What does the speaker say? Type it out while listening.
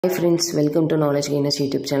Hi friends, welcome to Knowledge Gainers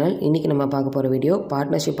YouTube channel. இன்னைக்கு நம்ம பார்க்க போற video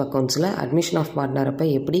partnership அக்கவுண்ட்ஸ்ல admission of partner அப்ப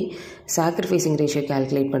எப்படி சாக்ரிஃபைசிங் ரேஷியோ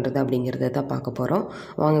கால்குலேட் பண்றது அப்படிங்கறத தான் பார்க்க போறோம்.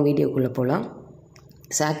 வாங்க வீடியோக்குள்ள போலாம்.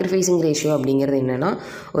 சாக்ரிஃபைசிங் ரேஷியோ அப்படிங்கிறது என்னன்னா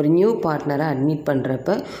ஒரு நியூ பார்ட்னரை அட்மிட்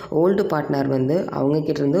பண்ணுறப்ப ஓல்டு பார்ட்னர் வந்து அவங்க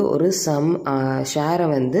கிட்ட இருந்து ஒரு ஷேரை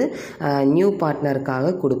வந்து நியூ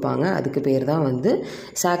பார்ட்னருக்காக கொடுப்பாங்க. அதுக்கு பேர் தான் வந்து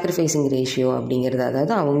சாக்ரிஃபைசிங் ரேஷியோ அப்படிங்கிறது.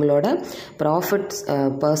 அதாவது அவங்களோட ப்ராஃபிட்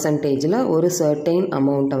பர்சன்டேஜில் ஒரு சர்டைன்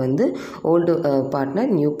அமௌண்ட்டை வந்து ஓல்டு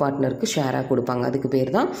பார்ட்னர் நியூ பார்ட்னருக்கு ஷேராக கொடுப்பாங்க. அதுக்கு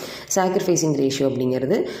பேர் தான் சாக்ரிஃபைசிங் ரேஷியோ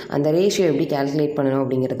அப்படிங்கிறது. அந்த ரேஷியோ எப்படி கால்குலேட் பண்ணணும்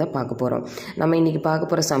அப்படிங்கிறத பார்க்க போகிறோம். நம்ம இன்றைக்கி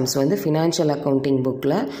பார்க்க போகிற சம்ஸ் வந்து financial accounting book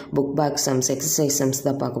back sums exercise sums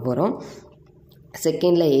தான் பார்க்க போகிறோம்.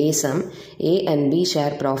 செகண்ட்ல A sum, A and B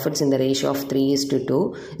share profits in the ratio of 3:2.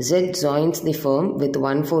 Z joins the firm with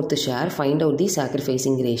 1/4 share. Find out the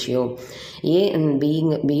sacrificing ratio. A and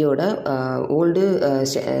B ஓட old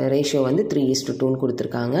ratio வந்து 3:2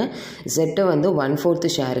 கொடுத்துருக்காங்க. Z வந்து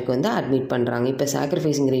 1/4 ஷேருக்கு வந்து admit பண்ணுறாங்க. இப்போ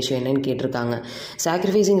சாக்ரிஃபைசிங் ரேஷியோ என்னன்னு கேட்டிருக்காங்க.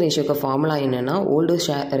 Sacrificing ரேஷியோக்கு formula என்னன்னா old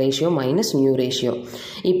ratio minus new ratio.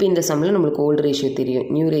 இப்போ இந்த சம்மில் நம்மளுக்கு ஓல்டு ரேஷியோ தெரியும்,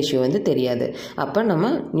 நியூ ரேஷியோ வந்து தெரியாது. அப்போ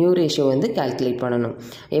நம்ம நியூ ரேஷியோ வந்து கால்குலேட் பண்ணணும்.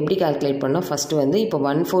 எப்படி கால்குலேட் பண்ணால் ஃபஸ்ட்டு வந்து இப்போ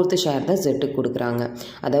 1/4 ஷேர் தான் ஜெட்டுக்கு கொடுக்குறாங்க.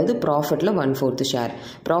 அதாவது ப்ராஃபிட்டில் 1/4 ஷேர்.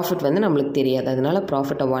 ப்ராஃபிட் வந்து நம்மளுக்கு தெரியாது, அதனால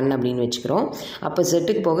ப்ராஃபிட்டை 1 அப்படின்னு வச்சுக்கிறோம். அப்போ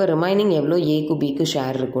ஜெட்டுக்கு போக ரிமைனிங் எவ்வளோ ஏக்கு பிக்கு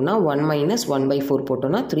ஷேர் இருக்குன்னா 1 மைனஸ் 1/4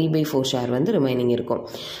 போட்டோம்னா 3/4 ஷேர் வந்து ரிமைனிங் இருக்கும்.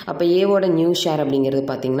 அப்போ ஏவோட நியூ ஷேர் அப்படிங்கிறது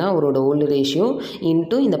பார்த்தீங்கன்னா அவரோட ஓல்டு ரேஷியோ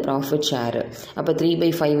இன்ட்டு இந்த ப்ராஃபிட் ஷேர். அப்போ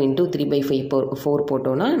 3/5 இன்ட்டு 3/4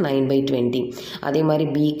 போட்டோம்னா 9/20. அதே மாதிரி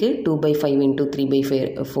பிக்கு 2/5 இன்ட்டு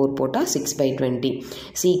 3/4 போட்டால் 6/20.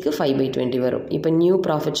 சிக்கு 5/20 வரும். இப்போ நியூ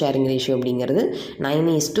ப்ராஃபிட் ஷேரிங் ரேஷியோ அப்படிங்கிறது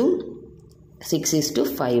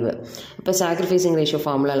 9:6:5. இப்போ சாக்ரிஃபைசிங் ரேஷியோ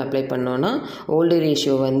ஃபார்முலாவில் அப்ளை பண்ணோன்னா ஓல்டு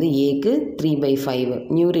ரேஷியோ வந்து ஏக்கு 3/5,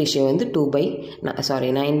 நியூ ரேஷியோ வந்து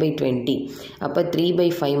 9/20. அப்போ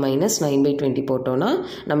 3/5 மைனஸ் 9/20 போட்டோன்னா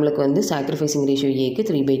நம்மளுக்கு வந்து சாக்ரிஃபைசிங் ரேஷியோ ஏக்கு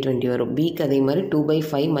 3/20 வரும். பிக்கு அதே மாதிரி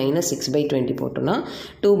 2/5 மைனஸ் 6/20 போட்டோன்னா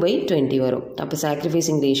 2/20 வரும். அப்போ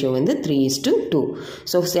சாக்ரிஃபைசிங் ரேஷியோ வந்து 3:2.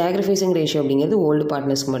 ஸோ சாக்ரிஃபைசிங் ரேஷியோ அப்படிங்கிறது ஓல்டு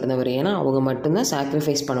பார்ட்னர்ஸ்க்கு மட்டும்தான் வரும். ஏன்னா அவங்க மட்டும்தான்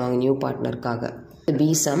சாக்ரிஃபைஸ் பண்ணுவாங்க new பார்ட்னருக்காக. B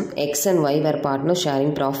sum, X and Y were partners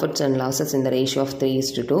sharing profits and losses in the ratio of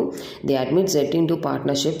 3:2. They admit Z into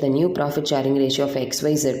partnership. The new profit sharing ratio of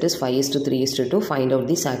XYZ is 5:3:2. Find out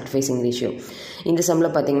the sacrificing ratio. இந்த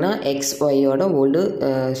சம்மில் பார்த்தீங்கன்னா XYயோட old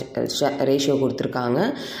ratio கொடுத்துருக்காங்க.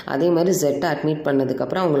 அதே மாதிரி Z admit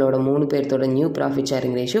பண்ணதுக்கப்புறம் அவங்களோட 3 பேர்த்தோட new profit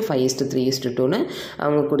sharing ratio 5:3:2ன்னு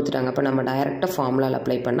அவங்க கொடுத்துட்டாங்க. அப்போ நம்ம டைரெக்டாக ஃபார்முலாவில்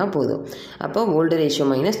அப்ளை பண்ணால் போதும். அப்போ old ratio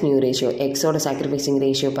minus new ratio. எக்ஸோட சாக்ரிஃபைசிங்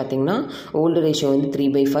ரேஷியோ பார்த்தீங்கன்னா ஓல்டு ரேஷியோ வந்து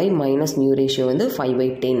 3/5 மைனஸ் நியூ ரேஷியோ வந்து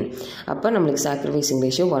 5/10. அப்போ நம்மளுக்கு சாக்ரிஃபைசிங்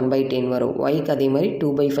ரேஷியோ 1/10 வரும். ஒய்க்கு அதே மாதிரி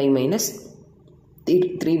 2/5 மைனஸ்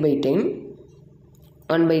 3/10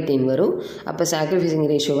 1/10 வரும். அப்போ சாக்ரிஃபைசிங்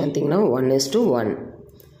ரேஷியோ பார்த்தீங்கன்னா 1:1.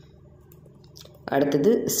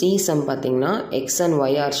 அடுத்தது சி சம் பார்த்தீங்கன்னா X and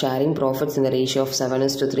Y R sharing profits இந்த ratio of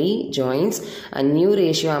 7:3 joints and new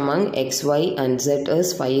ratio among X Y and jet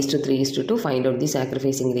is 5:3:2. Find out the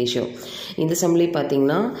sacrificing ratio. இந்த சம்லேயே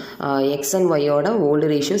பார்த்தீங்கன்னா எக்ஸ் அண்ட் ஒய்யோட old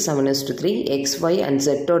ratio 7:3, X Y and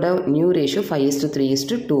ஜெட்டோட new ratio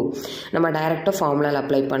 5:3:2. நம்ம டைரெக்டாக ஃபார்முலாவில்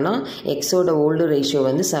apply பண்ணால் எக்ஸோட old ratio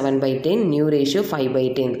வந்து 7/10, நியூ ரேஷியோ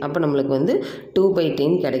 5/10. அப்போ நம்மளுக்கு வந்து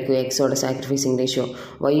 2/10 கிடைக்கும் எக்ஸோட சாக்ரிஃபைசிங் ரேஷியோ.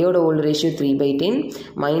 ஒய்யோட old ratio 3/10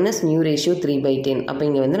 minus new ratio 3/10. அப்போ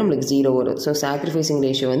இங்கே வந்து நம்மளுக்கு 0 வரும். ஸோ சாக்ரிஃபைசிங்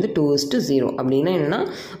ரேஷியோ வந்து 2:0. அப்படின்னா என்னென்னா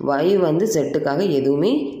ஒய் வந்து ஜெட்டுக்காக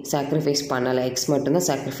எதுவுமே சாக்ரிஃபைஸ் பண்ணலை, எக்ஸ் மட்டும்தான்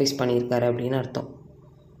சாக்ரிஃபைஸ் பண்ணியிருக்காரு அப்படின்னு அர்த்தம்.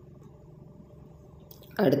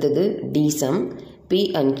 அடுத்தது D some. P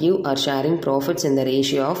and Q are sharing profits in the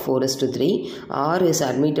ratio of 4:3. R is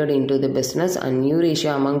admitted into the business and new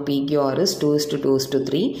ratio among PQR is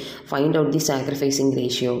 2:2:3. Find out the sacrificing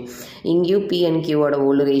ratio. இங்கேயும் P and Q ஓட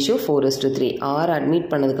old ratio 4:3. R admit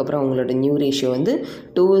பண்ணதுக்கப்புறம் அவங்களோட new ratio வந்து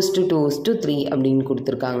 2:2:3 அப்படின்னு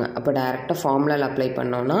கொடுத்துருக்காங்க. அப்போ டைரெக்டாக ஃபார்முலாவில் அப்ளை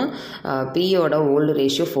பண்ணோன்னா Pயோட ஓல்டு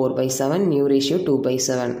ரேஷியோ 4/7, நியூ ரேஷியோ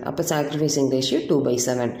 2/7. அப்போ sacrificing ratio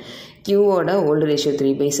 2/7. Qவோட old ratio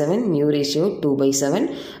 3/7, new ratio 2/7.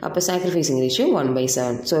 அப்போ சாக்ரிஃபைசிங் ரேஷியோ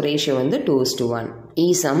 1/7. ஸோ ரேஷியோ வந்து 2:1. E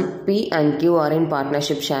sum, P and Q are in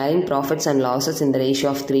partnership sharing profits and losses in the ratio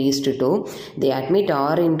of 3:2. They admit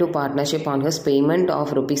R into partnership on his payment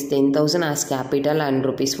of rupees 10,000 as capital and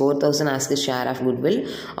rupees 4,000 as his share of goodwill.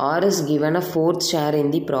 R is given a 4th share in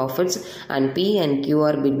the profits and P and Q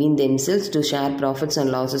are between themselves to share profits and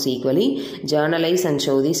losses equally. Journalize and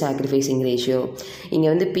show the sacrificing ratio. இங்கே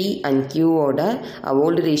வந்து P and கியூவோட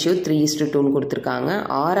old ratio 3:2 கொடுத்துருக்காங்க.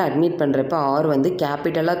 R admit பண்ணுறப்ப R வந்து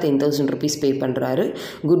கேபிட்டலாக 10,000 rupees பே பண்ணுறாரு,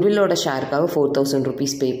 குட்வில்லோட ஷேருக்காக 4,000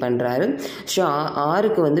 rupees பே பண்ணுறாரு. So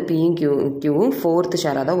ஆருக்கு வந்து பியும் கியூவும் 4th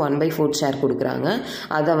ஷேர், அதாவது 1/4 ஷேர் கொடுக்குறாங்க.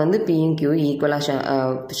 அதை வந்து பியும் கியூ ஈக்குவலாக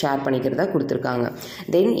ஷேர் பண்ணிக்கிறதா கொடுத்துருக்காங்க.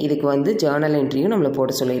 தென் இதுக்கு வந்து ஜேர்னல் என்ட்ரியும் நம்மளை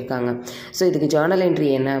போட சொல்லியிருக்காங்க. ஸோ இதுக்கு ஜேர்னல் என்ட்ரி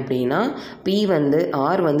என்ன அப்படின்னா, பி வந்து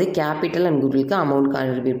ஆர் வந்து கேபிட்டல் அண்ட் குட்வில்க்கு அமௌண்ட்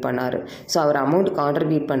கான்ட்ரிபியூட் பண்ணார். ஸோ அவர் அமௌண்ட்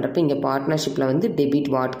கான்ட்ரிபியூட் பண்ணுறப்ப இங்கே பார்ட்னர்ஷிப்பில் வந்து டெபிட்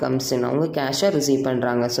வாட் கம்ஸ்ன்னு அவங்க கேஷாக ரிசீவ்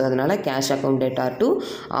பண்ணுறாங்க. ஸோ அதனால் cash account டேட்டார் to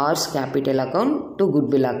hours capital account to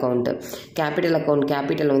goodwill account. Capital account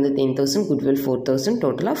capital வந்து 10,000, குட்வில் 4,000,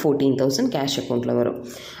 டோட்டலாக 14,000 கேஷ் அக்கௌண்ட்டில் வரும்.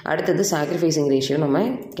 அடுத்தது சாக்ரிஃபைசிங் ரேஷியோ நம்ம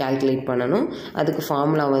கேல்குலேட் பண்ணணும். அதுக்கு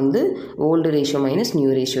ஃபார்முலா வந்து old ratio minus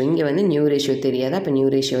new ratio. இங்கே வந்து நியூ ரேஷியோ தெரியாது, அப்போ நியூ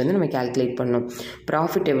ரேஷியோ வந்து நம்ம கேல்குலேட் பண்ணணும்.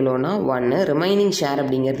 ப்ராஃபிட் எவ்வளோனா 1. ரிமைனிங் ஷேர்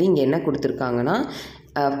அப்படிங்கிறது இங்கே என்ன கொடுத்துருக்காங்கன்னா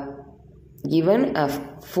given a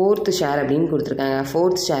 4th ஷேர் அப்படின்னு கொடுத்துருக்காங்க.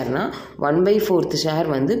 4th ஷேர்னா 1/4 ஷேர்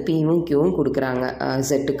வந்து பியும் கியூவும் கொடுக்குறாங்க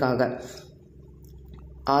செட்டுக்காக,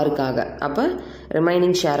 ஆருக்காக. அப்போ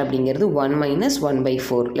ரிமைனிங் ஷேர் அப்படிங்கிறது 1 minus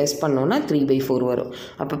 1/4 லெஸ் பண்ணோன்னா 3/4 வரும்.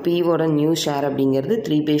 அப்போ பியோட நியூ ஷேர் அப்படிங்கிறது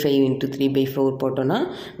 3/5 into 3/4 போட்டோன்னா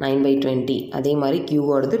 9/20. அதே மாதிரி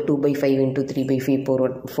கியூவோடது 2/5 into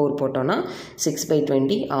 3/4 போட்டோன்னா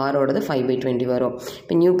 6/20. ஆரோடது 5/20 வரும்.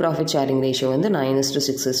 இப்போ நியூ ப்ராஃபிட் ஷேரிங் ரேஷியோ வந்து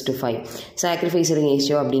 9:6:5. சாக்ரிஃபைசிங்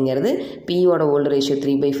ரேஷியோ அப்படிங்கிறது பியோட old ratio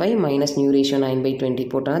 3/5 minus new ratio 9/20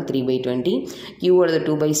 போட்டோன்னா 3/20. கியூவோடது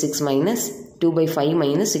 2/6 மைனஸ் 2/5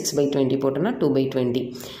 மைனஸ் 6/20 போட்டோன்னா 2/20.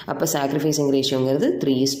 அப்போ சாக்ரிஃபைசிங் ரேஷியோங்கிறது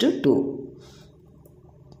 3:2.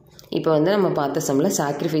 இப்போ வந்து நம்ம பார்த்த சம்மில்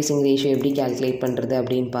சாக்ரிஃபைசிங் ரேஷியோ எப்படி கேல்குலேட் பண்ணுறது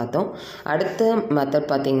அப்படின்னு பார்த்தோம். அடுத்த மெத்தட்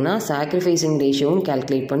பார்த்திங்கன்னா சாக்ரிஃபைசிங் ரேஷியோவும்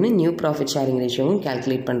கேல்குலேட் பண்ணி நியூ ப்ராஃபிட் ஷேரிங் ரேஷியோவும்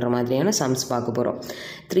கேல்குலேட் பண்ணுற மாதிரியான சம்ஸ் பார்க்க போகிறோம்.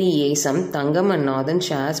 3A sum, Thangam and Nathan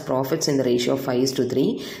shares profits in the ratio of 5:3.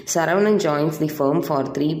 Saravanan joins the firm for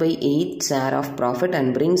 3/8 share of profit and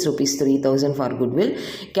brings rupees 3,000 for goodwill.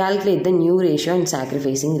 Calculate the new ratio and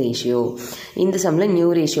sacrificing ratio. இந்த சம்மில் new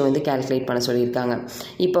ratio வந்து calculate பண்ண சொல்லியிருக்காங்க.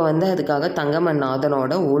 இப்போ வந்து அதுக்காக தங்கம் and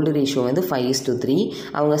நாதனோட old ratio வந்து 5:3.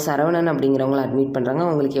 அவங்க சரவணன் அப்படிங்கிறவங்கள அட்மிட் பண்ணுறாங்க.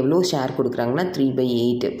 அவங்களுக்கு எவ்வளோ ஷேர் கொடுக்குறாங்கன்னா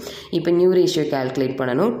 3/8. இப்போ நியூ ரேஷியோ கேல்குலேட்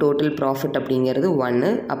பண்ணணும். டோட்டல் ப்ராஃபிட் அப்படிங்கிறது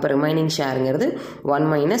 1. அப்போ ரிமைனிங் ஷேருங்கிறது 1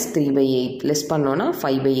 minus 3/8 லெஸ் பண்ணோன்னா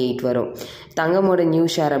 5/8 வரும். தங்கமோட நியூ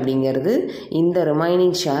ஷேர் அப்படிங்கிறது இந்த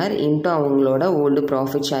ரிமைனிங் ஷேர் இன்ட்டு அவங்களோட ஓல்டு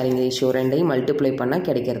ப்ராஃபிட் ஷேரிங் ரேஷியோ ரெண்டையும் மல்டிப்ளை பண்ணால்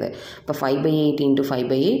கிடைக்கிறது. இப்போ 5/8 into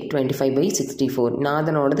 5/8 25/64.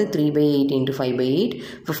 நாதனோடது 3/8 into 5/8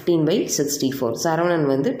 15/64. சரவணன்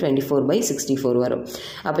வந்து 24/64 வரும்.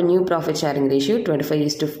 அப்போ நியூ ப்ராஃபிட் ஷேரிங் ரேஷியோ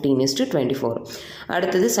 25:15:24.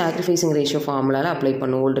 அடுத்தது சாக்ரிஃபைசிங் ரேஷியோ ஃபார்முலாவில் அப்ளை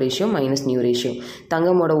பண்ணும். Old ratio minus new ratio.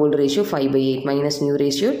 தங்கமோட old ratio 5/8 minus new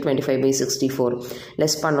ratio 25/64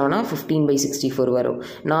 less பண்ணோன்னா 15/64 வரும்.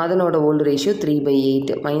 நாதனோட old ratio 3/8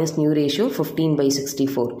 minus new ratio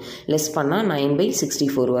 15/64 less பண்ணால்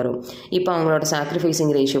 9/64 வரும். இப்போ அவங்களோட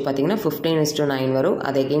சாக்ரிஃபைசிங் ரேஷியோ பார்த்தீங்கன்னா 15:9 வரும்.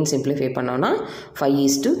 அதை அகெயின் சிம்பிளிஃபை பண்ணோன்னா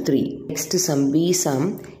 5:3. Next sum be some.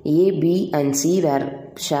 A, B and C were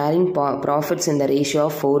sharing profits in the ratio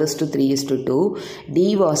of 4:3:2. D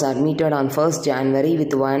was admitted on 1st January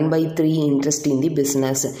with 1/3 interest in the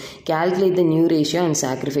business. Calculate the new ratio and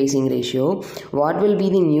sacrificing ratio. What will be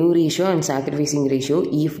the new ratio and sacrificing ratio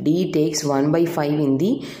if D takes 1/5 in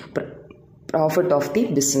the profit of the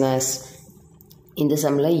business? இந்த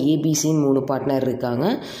சம்மில் ஏபிசின்னு 3 partner இருக்காங்க.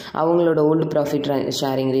 அவங்களோட old profit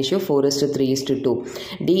sharing ratio 4:3:2.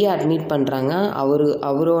 D admit பண்ணுறாங்க.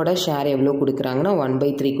 அவரோட share எவ்வளோ கொடுக்குறாங்கன்னா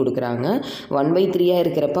 1/3 கொடுக்குறாங்க. 1/3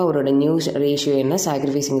 இருக்கிறப்ப அவரோட நியூ ரேஷியோ என்ன,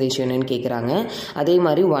 சாக்ரிஃபைசிங் ரேஷியோ என்னன்னு கேட்குறாங்க. அதே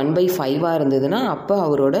மாதிரி 1/5 இருந்ததுன்னா அப்போ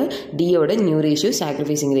அவரோட டியோட நியூ ரேஷியோ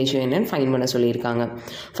சாக்ரிஃபைசிங் ரேஷியோ என்னன்னு ஃபைன் பண்ண சொல்லியிருக்காங்க.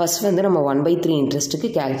 ஃபர்ஸ்ட் வந்து நம்ம 1/3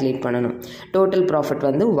 இன்ட்ரெஸ்ட்டுக்கு கேல்குலேட் பண்ணணும். டோட்டல் ப்ராஃபிட்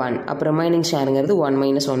வந்து 1. அப்போ ரிமைனிங் ஷேருங்கிறது 1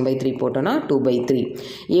 minus 1/3 போட்டோன்னா 2/3.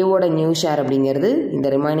 ஏவோட நியூ ஷேர் அப்படிங்கிறது இந்த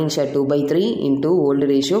remaining share 2/3 into old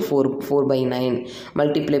ratio 4/9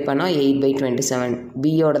 multiply பண்ணால் 8/27.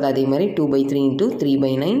 பியோடது அதே மாதிரி 2/3 இன்டூ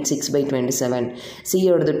 3/9 6/27.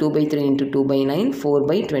 சியோடது 2/3 இன்டூ 2/9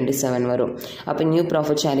 4/27 வரும். அப்போ நியூ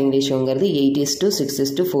ப்ராஃபிட் ஷேரிங் ரேஷியோங்கிறது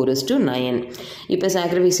 8:6:4:9. இப்போ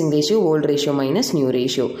sacrificing ratio old ratio minus new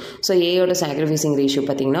ratio. So ஏயோட sacrificing ratio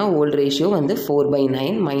பார்த்தீங்கன்னா ஓல்டு ரேஷியோ வந்து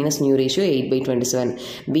 4/9 மைனஸ் நியூ ரேஷியோ 8/27.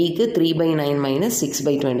 பிக்கு 3/9 minus 6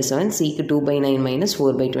 by 27, Cக்கு 2 by 9 minus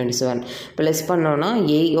 4 by 27. இப்போ லெஸ் பண்ணோன்னா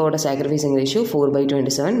ஏயோட sacrificing ratio 4 by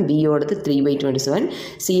 27, பியோடது 3 by 27,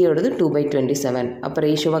 சியோடது 2 by 27. அப்போ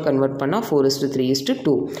ரேஷியோவாக கன்வெர்ட் பண்ணால்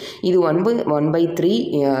 4:3:2. இது 1/3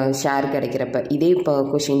 ஷேர் கிடைக்கிறப்ப இதே இப்போ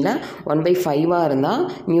கொஷினில் 1/5 இருந்தால்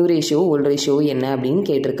நியூ ரேஷியோ ஓல்டு ரேஷியோ என்ன அப்படின்னு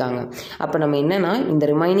கேட்டிருக்காங்க. அப்போ நம்ம என்னென்னா இந்த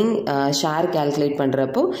ரிமைனிங் ஷேர் கேல்குலேட்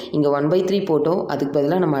பண்ணுறப்போ இங்கே 1/3 போட்டோம், அதுக்கு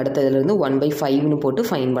பதிலாக நம்ம அடுத்ததுலேருந்து 1/5ன்னு போட்டு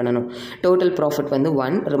ஃபைன் பண்ணணும். டோட்டல் ப்ராஃபிட் வந்து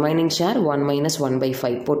 1, ரிமைனிங் ஷேர் 1 minus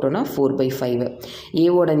 1/5 போட்டோன்னா 4/5.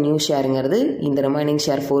 ஏவோட நியூ ஷேருங்கிறது இந்த ரிமைனிங்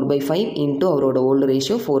ஷேர் 4/5 இன்ட்டு அவரோட ஓல்டு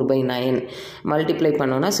ரேஷியோ 4/9 மல்டிப்ளை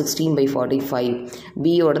பண்ணோன்னா 16/45.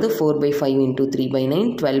 பியோடது 4/5 இன்ட்டு 3/9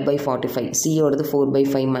 12/45. சியோடது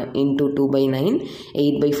 4/5 இன்ட்டு 2/9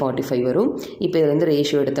 8/45 வரும். இப்போ இது வந்து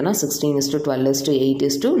ரேஷியோ எடுத்தோன்னா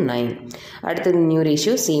 16:12:8:9. அடுத்தது நியூ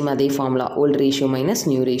ரேஷியோ சேம் அதே formula, old ratio minus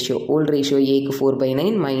new ratio. Old ratio ஏக்கு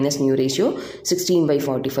 4/9 மைனஸ் நியூ ரேஷியோ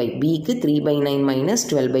 16/45, பிக்கு 3/9 மைனஸ்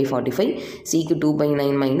 12/45, சிக்கு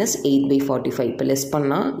 2/9 மைனஸ் 8/45. இப்போ லெஸ்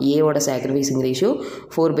பண்ணால் ஏவோட சாக்ரிஃபைசிங் ரேஷியோ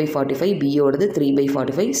 4/45, பியோடது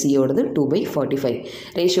 3/45, சியோடது 2/45.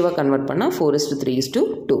 ரேஷியோவாக கன்வெர்ட் பண்ணால்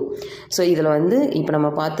 4:3:2. ஸோ இதில் வந்து இப்போ நம்ம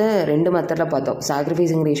பார்த்த ரெண்டு மெத்தடில் பார்த்தோம்.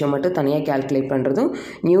 சாக்ரிஃபைசிங் ரேஷியோ மட்டும் தனியாக கேல்குலேட் பண்ணுறதும்,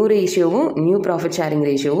 new ரேஷியோவும் new profit sharing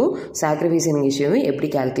ரேஷியோவும் sacrificing ரேஷியோவும் எப்படி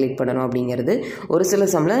கேல்குலேட் பண்ணணும் அப்படிங்கிறது. ஒரு சில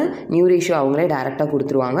சம்மில் நியூ ரேஷியோ அவங்களே டேரெக்டாக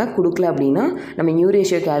கொடுத்துருவாங்க. கொடுக்கல அப்படின்னா நம்ம நியூ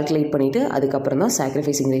ரேஷியோ கேல்குலேட் பண்ணிவிட்டு அதுக்கப்புறம் தான்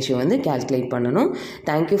சாக்ரிஃபைசிங் ரேஷியோ வந்து கேல்குலேட் பண்ணணும்.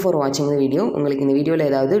 தேங்க்யூ ஃபார் வாட்சிங் த வீடியோ. உங்களுக்கு இந்த வீடியோவில்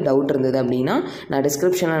ஏதாவது டவுட் இருந்தது அப்படின்னா நான்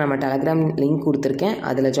டிஸ்கிரிப்ஷனில் நம்ம டெலகிராம் லிங்க் கொடுத்துருக்கேன்,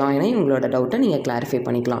 அதில் ஜாயின் ஆகி உங்களோட டவுட்டை நீங்கள் கிளாரிஃபை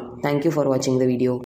பண்ணிக்கலாம். தேங்க்யூ ஃபார் வாட்சிங் த வீடியோ.